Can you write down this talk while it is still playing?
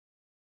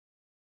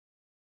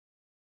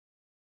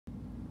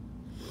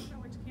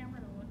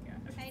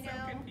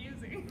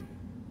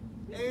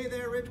Hey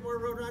there, Ridgemore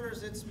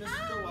Roadrunners. It's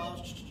Mr.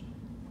 Walsh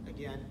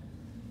again.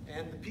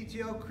 And the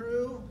PTO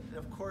crew, and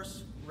of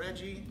course,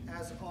 Reggie,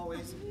 as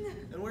always.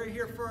 And we're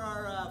here for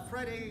our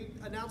Friday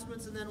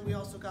announcements, and then we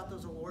also got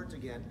those awards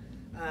again.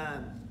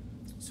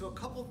 So a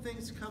couple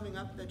things coming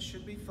up that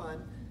should be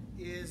fun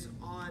is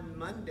on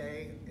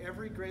Monday,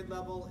 every grade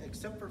level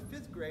except for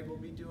 5th grade will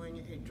be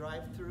doing a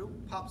drive-through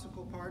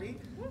popsicle party.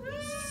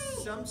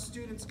 Some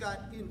students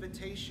got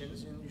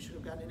invitations, and you should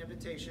have gotten an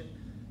invitation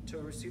to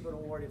receive an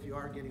award if you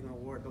are getting an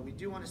award. But we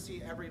do want to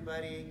see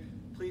everybody.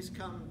 Please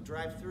come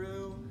drive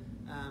through.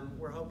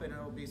 We're hoping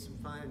it'll be some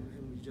fun,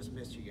 and we just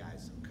missed you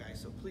guys. Okay,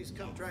 so please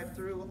come drive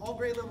through. All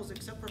grade levels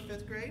except for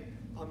 5th grade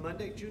on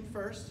Monday, June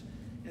 1st.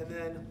 And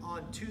then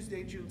on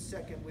Tuesday, June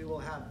 2nd, we will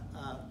have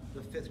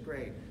the 5th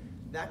grade.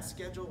 That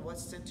schedule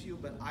was sent to you,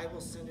 but I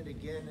will send it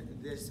again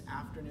this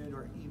afternoon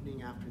or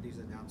evening after these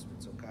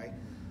announcements, okay?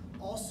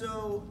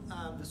 Also,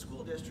 the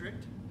school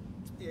district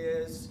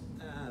is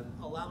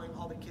allowing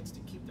all the kids to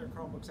keep their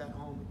Chromebooks at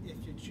home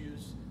if you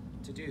choose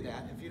to do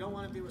that. If you don't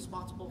want to be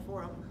responsible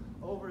for them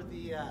over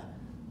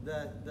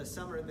the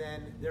summer,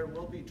 then there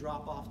will be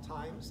drop-off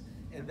times,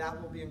 and that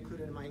will be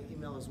included in my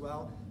email as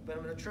well. But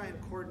I'm going to try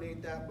and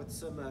coordinate that with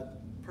some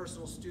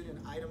personal student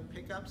item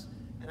pickups,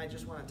 and I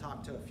just want to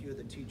talk to a few of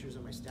the teachers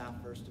and my staff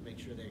first to make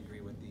sure they agree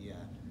with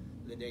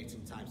the dates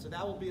and times. So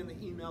that will be in the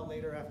email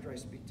later after I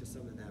speak to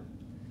some of them.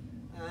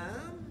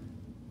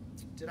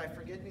 Did I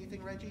forget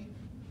anything, Reggie?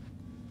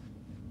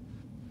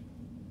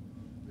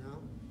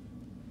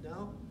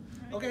 No?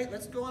 Okay,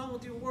 let's go on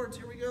with the awards.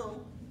 Here we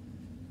go.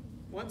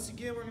 Once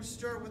again, we're going to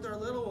start with our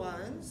little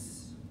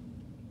ones.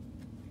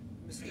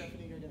 Miss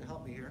Stephanie, you're going to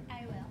help me here.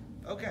 I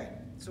will. Okay,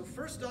 so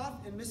first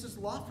off, in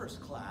Mrs. Loffer's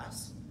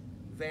class,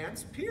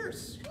 Vance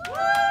Pierce.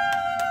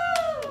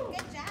 Woo!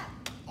 Good job.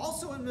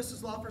 Also in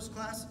Mrs. Loffer's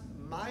class,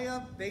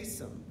 Maya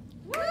Basim.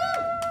 Woo!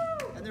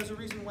 And there's a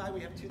reason why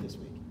we have 2 this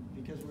week,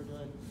 because we're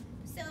doing...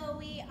 So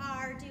we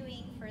are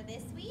doing for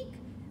this week,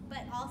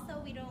 but also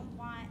we don't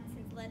want,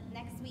 since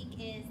next week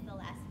is the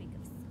last week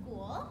of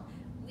school,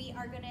 we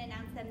are going to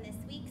announce them this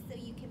week so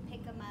you can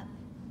pick them up.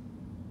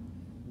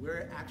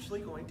 We're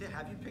actually going to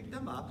have you pick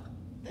them up.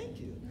 Thank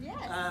you.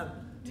 Yes.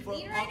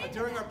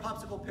 During our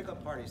popsicle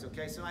pickup parties,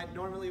 okay? So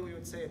normally we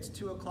would say it's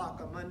 2 o'clock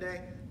on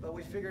Monday, but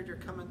we figured you're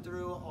coming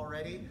through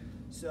already.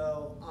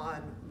 So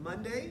on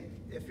Monday,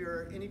 if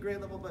you're any grade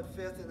level but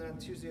 5th, and then on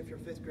Tuesday, if you're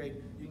 5th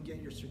grade, you can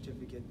get your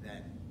certificate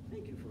then.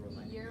 Thank you for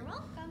reminding me. You're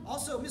welcome.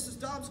 Also, Mrs.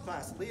 Dobbs'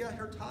 class, Leah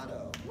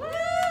Hurtado.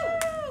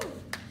 Woo!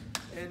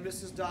 And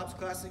Mrs. Dobbs'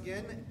 class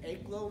again,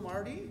 Aklo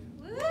Marty.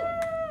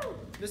 Woo!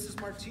 Mrs.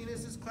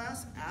 Martinez's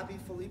class, Abby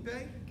Felipe.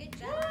 Good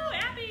job. Woo,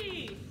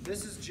 Abby!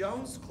 Mrs.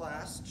 Jones'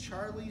 class,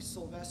 Charlie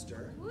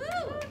Sylvester. Woo!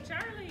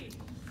 Charlie!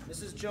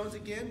 Mrs. Jones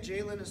again,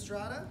 Jalen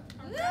Estrada.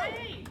 All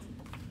right!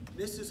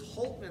 Mrs.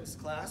 Holtman's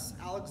class,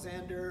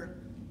 Alexander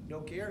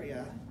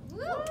Nogueria.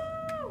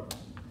 Woo!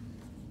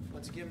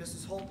 Once again,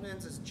 Mrs.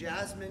 Holtman's is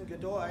Jasmine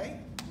Godoy.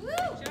 Woo!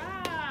 Good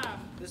job!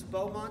 Miss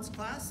Beaumont's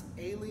class,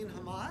 Aileen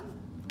Hamad.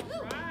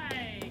 All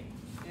right!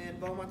 And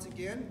Beaumont's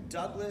again,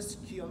 Douglas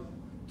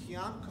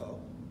Kiamko.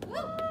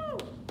 Woo!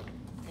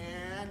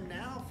 And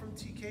now from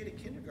TK to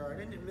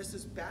kindergarten, in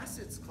Mrs.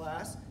 Bassett's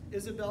class,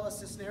 Isabella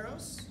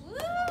Cisneros. Woo!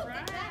 All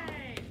Good job.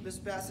 right! Miss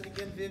Bassett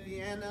again,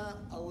 Viviana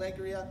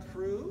Alegria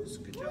Cruz.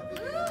 Good job,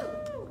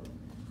 Viviana. Woo!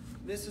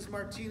 Mrs.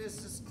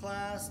 Martinez's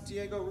class,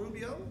 Diego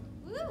Rubio.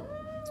 Woo!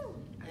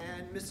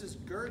 And Mrs.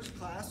 Gert's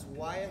class,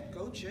 Wyatt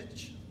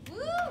Gochich.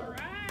 Woo! All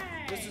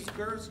right! Mrs.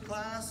 Gert's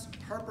class,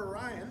 Harper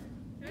Ryan.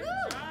 Good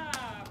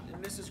job!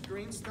 And Mrs.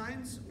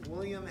 Greenstein's,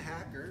 William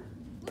Hacker.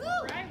 Woo!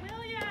 All right,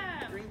 William!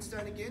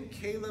 Greenstein again,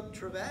 Caleb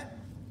Trevette.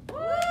 Woo!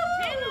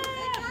 Caleb!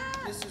 Good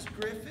job. Mrs.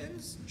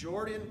 Griffin's,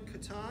 Jordan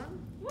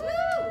Catan.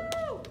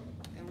 Woo!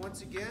 And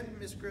once again,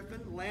 Miss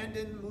Griffin,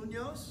 Landon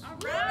Munoz. All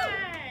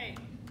right!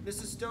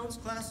 Mrs. Stone's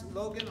class,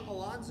 Logan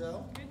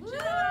Alonzo. Good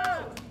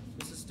job!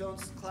 Mrs.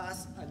 Stone's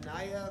class,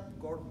 Anaya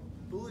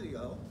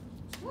Gorbulio.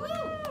 Woo!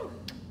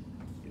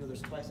 You know,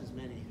 there's twice as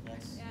many.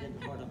 That's getting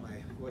hard on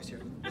my voice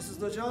here. Mrs.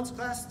 LeJones'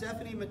 class,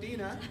 Stephanie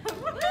Medina.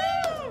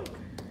 Woo!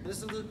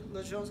 Mrs.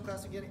 LeJones'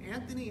 class again,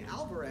 Anthony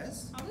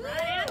Alvarez. All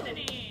right,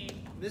 Anthony!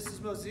 Mrs.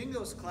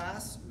 Mozingo's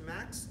class,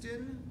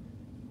 Maxton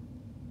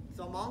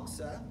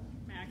Thamongsa.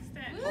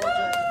 Maxton.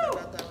 Apologize if I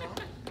got that wrong.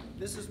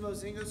 Mrs.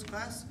 Mozingo's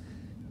class,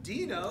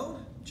 Dino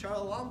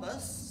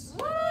Charalambas.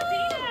 Woo,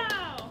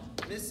 Dino!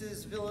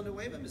 Mrs.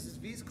 Villanueva, Mrs.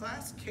 V's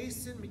class,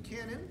 Kaysen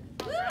McCannon.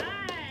 All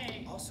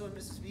right! Also in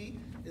Mrs. V,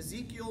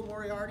 Ezekiel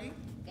Moriarty.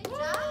 Good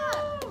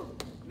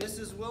job.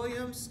 Mrs.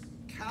 Williams,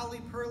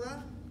 Callie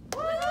Perla.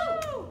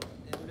 Woo!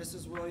 And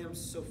Mrs. Williams,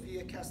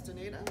 Sophia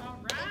Castaneda. All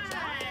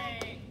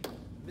right!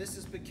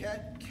 Mrs.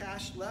 Biquette,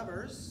 Cash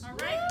Levers. All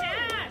right,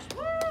 Cash!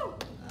 Woo!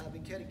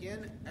 Biquette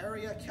again,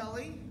 Aria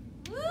Kelly.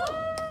 Woo!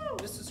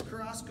 Mrs.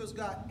 Carrasco's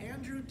got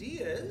Andrew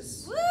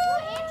Diaz. Woo,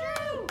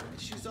 Andrew!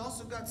 She's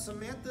also got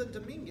Samantha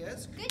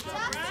Dominguez. Good job,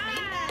 All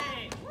Samantha.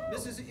 right!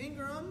 Mrs.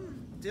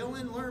 Ingram,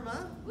 Dylan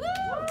Lerma.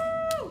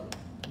 Woo!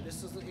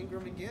 Mrs.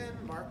 Ingram again,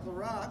 Mark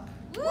LaRock.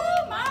 Woo,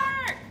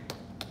 Mark!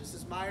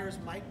 Mrs. Myers,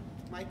 Mike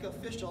Micah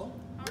Official.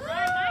 All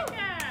right,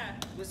 Micah.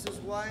 Mrs.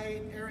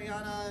 White,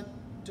 Ariana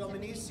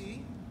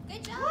Dominici.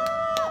 Good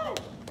job.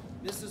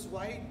 Mrs.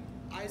 White,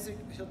 Isaac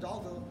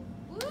Hidalgo.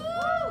 Woo.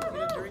 You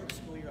know, during the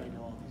school year, I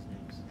know all these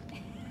names.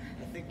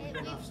 I think we've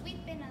been off.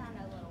 We've been on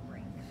a little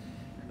break.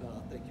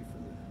 Thank you for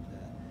that.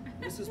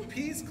 Mrs.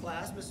 P's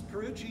class, Mrs.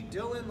 Perucci,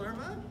 Dylan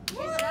Lerma.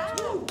 Good job.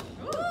 Ooh,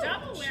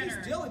 double winner.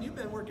 Jeez, Dylan, you've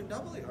been working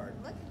doubly hard.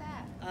 Look at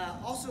that.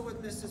 Also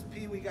with Mrs.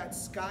 P, we got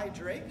Sky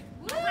Drake.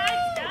 Woo. All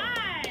right,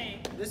 Sky.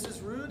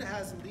 Mrs. Rude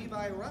has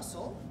Levi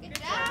Russell. Good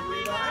Good job. job,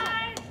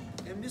 Levi.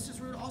 And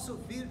Mrs. Rude also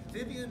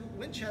Vivian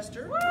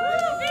Winchester. Woo,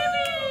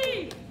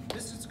 Vivi.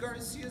 Mrs.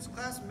 Garcia's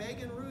class,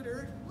 Megan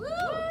Reuter. Woo.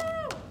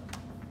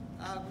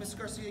 Mrs.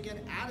 Garcia again,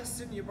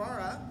 Addison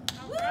Ybarra.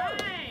 All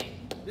right.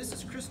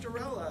 Mrs.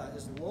 Cristorella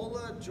is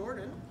Lola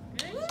Jordan.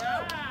 Good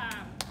job.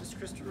 Mrs.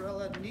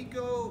 Cristorella,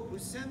 Nico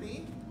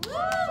Buscemi.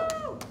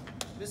 Woo.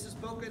 Mrs.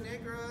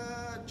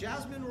 Bocanegra,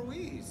 Jasmine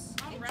Ruiz.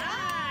 All Good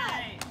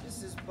right.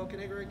 Mrs.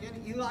 Bocanegra again,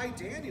 Eli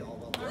Daniel.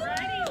 Well All done.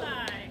 right,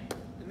 Eli.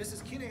 And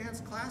Mrs.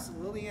 Kinahan's class,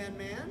 Lillian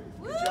Mann.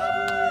 Woo. Good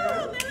job, Woo,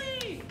 Lillian.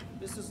 Lily.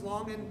 Mrs.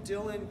 Longan,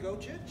 Dylan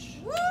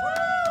Gochich. Woo.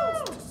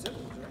 Two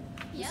siblings, right?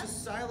 Yep. Mrs.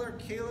 Seiler,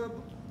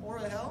 Caleb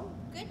Orahel.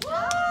 Good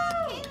job,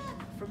 Caleb.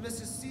 From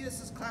Mrs.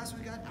 Cias's class, we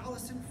got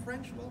Allison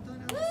French. Well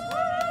done,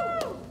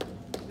 Allison. Woo.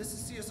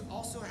 Mrs. Cias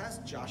also has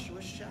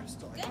Joshua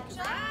Shafstall. Good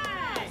job.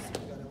 Right.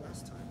 We got it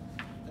last time.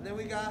 And then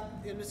we got,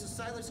 in Mrs.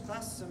 Seiler's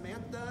class,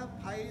 Samantha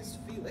Pais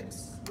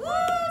Felix. Woo,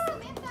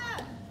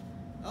 Samantha.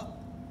 Oh,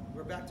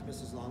 we're back to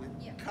Mrs. Longan.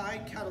 Yeah. Kai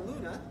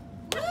Cataluna.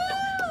 Woo.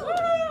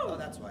 Oh,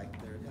 that's why.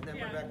 There. And then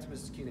Yeah. we're back to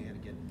Mrs. Kinahan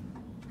again.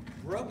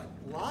 Brooke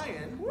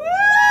Lyon. Woo!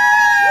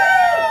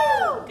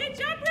 Good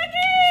job,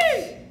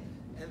 Ricky.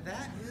 And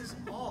that is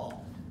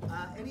all.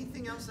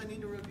 Anything else I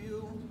need to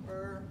review?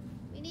 Or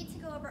We need to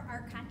go over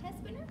our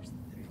contest winners.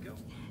 there you go.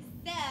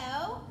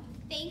 So,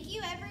 thank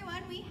you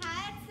everyone. We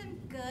had some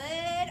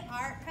good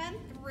art come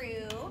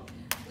through.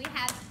 We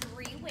have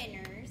 3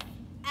 winners.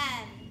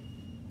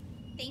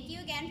 Thank you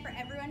again for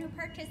everyone who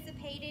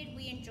participated.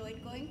 We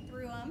enjoyed going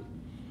through them.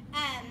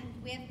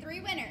 We have 3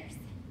 winners.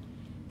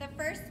 The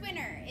first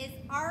winner is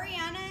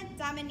Ariana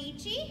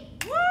Dominici.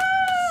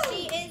 Woo!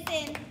 She is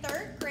in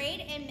 3rd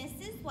grade in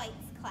Mrs. White's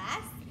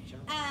class. Good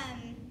job.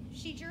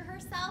 She drew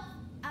herself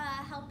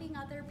helping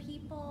other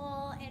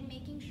people and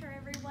making sure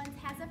everyone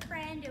has a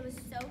friend. It was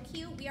so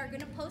cute. We are going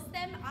to post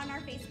them on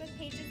our Facebook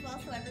page as well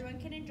so everyone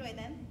can enjoy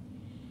them.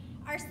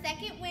 Our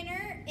second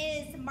winner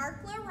is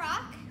Mark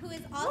LaRock, who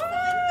is also in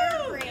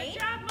 3rd grade.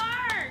 Good job,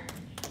 Mark.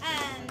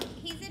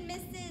 He's in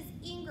Mrs.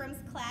 Ingram's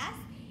class,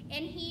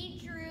 and he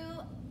drew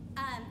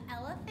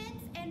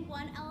elephants, and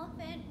one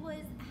elephant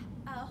was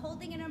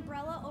holding an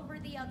umbrella over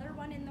the other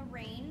one in the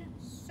rain.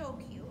 So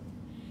cute.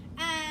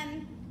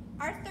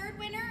 Our third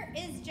winner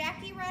is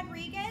Jackie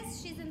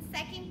Rodriguez. She's in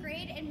 2nd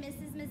grade in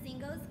Mrs.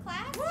 Mazingo's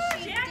class. Woo,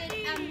 She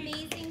Jackie! did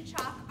amazing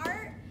chalk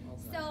art. Well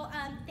done. So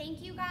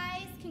thank you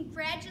guys.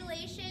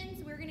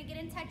 Congratulations. We're going to get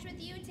in touch with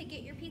you to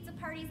get your pizza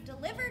parties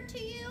delivered to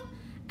you.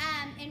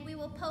 And we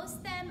will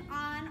post them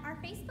on our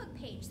Facebook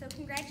page. So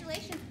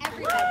congratulations,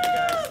 everybody.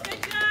 Woo!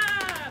 Good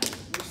job.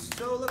 We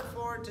so look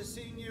forward to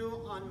seeing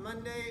you on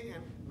Monday.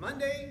 And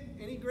Monday,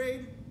 any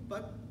grade,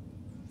 but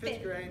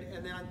 5th grade.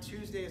 And then on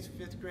Tuesday, it's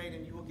 5th grade.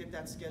 And you will get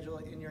that schedule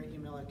in your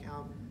email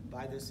account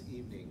by this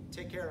evening.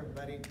 Take care,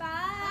 everybody.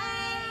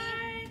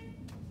 Bye.